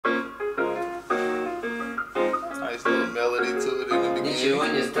ничего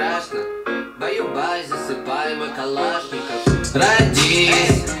не страшно. Баю-бай, засыпай мой калашников.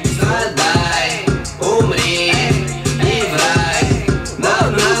 Родись, страдай, умри и в рай.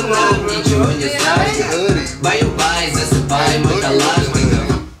 Нам, ничего не страшно. Баю-бай, засыпай мой калашников.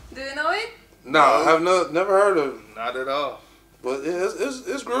 Do you know it? No, I have never heard of it. Not at all. But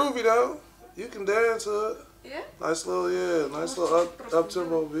it's groovy though. You can dance to it. Yeah? Nice little up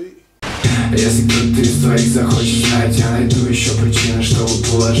tempo beat. Если кто-то из твоих захочет знать, я найду еще причины, чтобы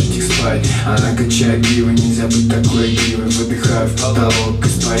положить их спать. Она качает пиво, нельзя быть такой игривой. Выдыхаю в потолок,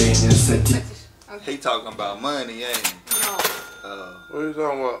 испарение сати. He talking about money, ain't he? No. What are you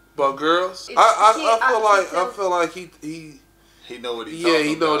talking about? About girls? I feel like he know what he talking about. Yeah,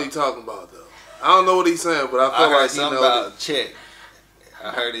 he know what he talking about though. I don't know what he's saying, but I feel like he something know about check.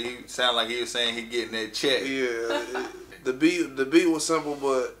 I heard he sound like he was saying he getting that check. Yeah, the beat was simple,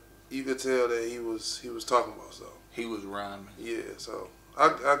 but you could tell that he was talking about something. He was rhyming. Yeah, so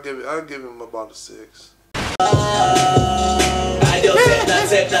I give him about a 6. Hey,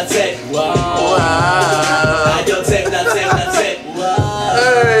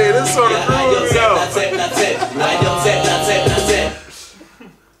 this sort of groovy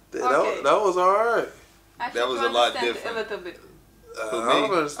though. That was alright. That was a lot different. A little bit.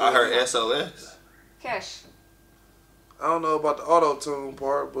 I heard SOS. Cash. I don't know about the auto-tune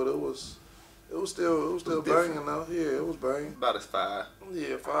part, but it was still banging though. Yeah, it was banging. About a 5.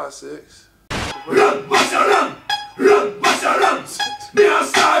 Yeah, 5, 6. We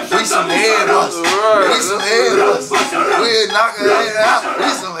some head busters. We some head busters. We ain't knocking head out. We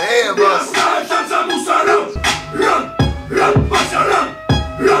some head busters.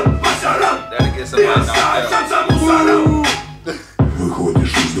 That'll get somebody knocked out.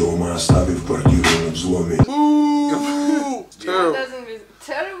 Выходишь из дома, оставив квартиру на взломе. Terrible. That doesn't be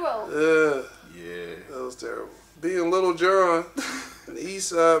terrible. Yeah, that was terrible. Being Little John, the East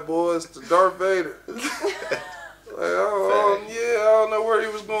Side Boys, to Darth Vader. Like, I don't know where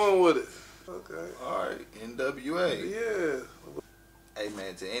he was going with it. Okay. Alright, NWA. Yeah. Hey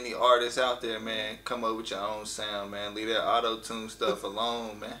man, to any artists out there, man, come up with your own sound, man. Leave that auto-tune stuff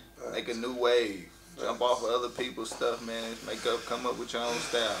alone, man. Make a new wave. Jump off of other people's stuff, man. Come up with your own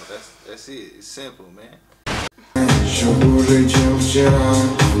style. That's it. It's simple, man. Cut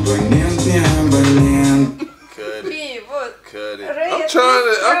it. Cut it.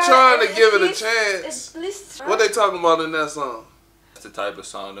 I'm trying to give it a chance. What they talking about in that song? That's the type of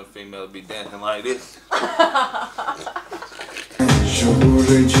song the female be dancing like this.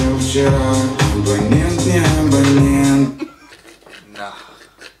 Nah.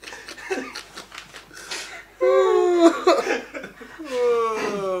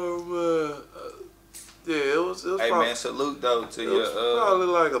 Oh man. Yeah, it was Hey probably, man, salute though to your probably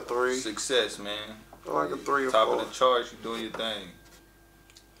like a 3. success, man. Like a 3 or 4. Top of the charts, you doing your thing.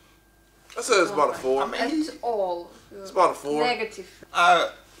 I said it's about a 4. I mean, It's all. It's about a 4. Negative. I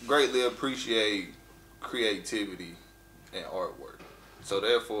greatly appreciate creativity and artwork. So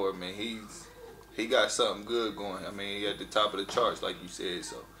therefore, man, he got something good going. I mean, he at the top of the charts, like you said.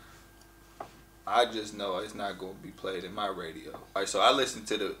 So I just know it's not going to be played in my radio. All right, so I listen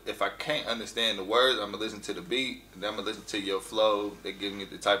to if I can't understand the words, I'm going to listen to the beat, and then I'm going to listen to your flow that gives me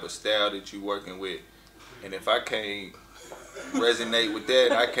the type of style that you working with. And if I can't resonate with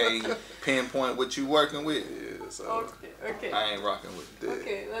that, I can't pinpoint what you working with. Yeah, so Okay. I ain't rocking with it.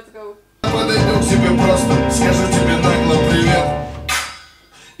 Okay, let's go. Подойду к тебе просто, скажу тебе нагло привет.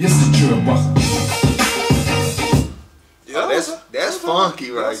 Если чё, я бах. yeah, That's funky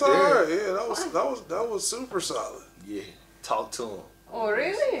right that's there. alright. Yeah, that was super solid. Yeah, talk to him. Oh,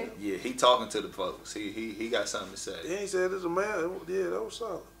 really? Yeah, he talking to the folks. He got something to say. Yeah, he said it's a man. Yeah, that was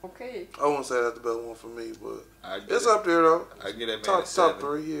solid. Okay. I won't say that's the best one for me, but it's it. up there though. I get that man Top a 7.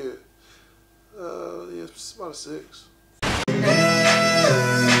 3, yeah. Yeah, it's about a 6.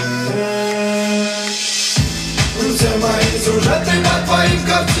 Все мои сюжеты на твоих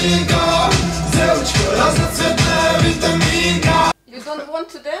картинках. Девочка разноцветная витаминка. You don't want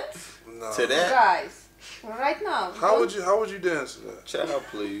to dance? No. To that? Guys, right now. How would you dance to that? Child,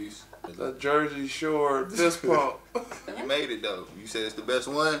 please. That Jersey Shore fist pump. You made it though. You said it's the best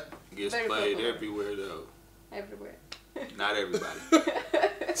one. It gets Very played popular. everywhere though. Everywhere. Not everybody.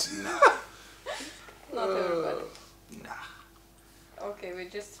 Nah. Not everybody. Nah. Okay, we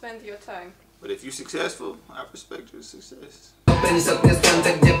just spend your time. But if you're successful, I respect your success. Принесет мне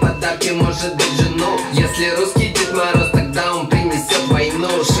Санта, где подарки, может быть, жену. Если русский Дед Мороз, тогда он принесет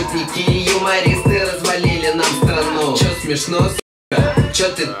войну. Шутники и юмористы развалили нам страну. Чё смешно, сука? Чё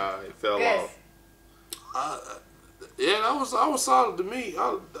ты... It fell Yes. off. Yeah, that was solid to me.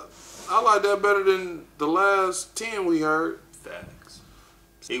 I like that better than the last 10 we heard. Facts.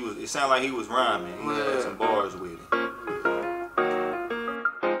 It sounded like he was rhyming. He had some bars with it.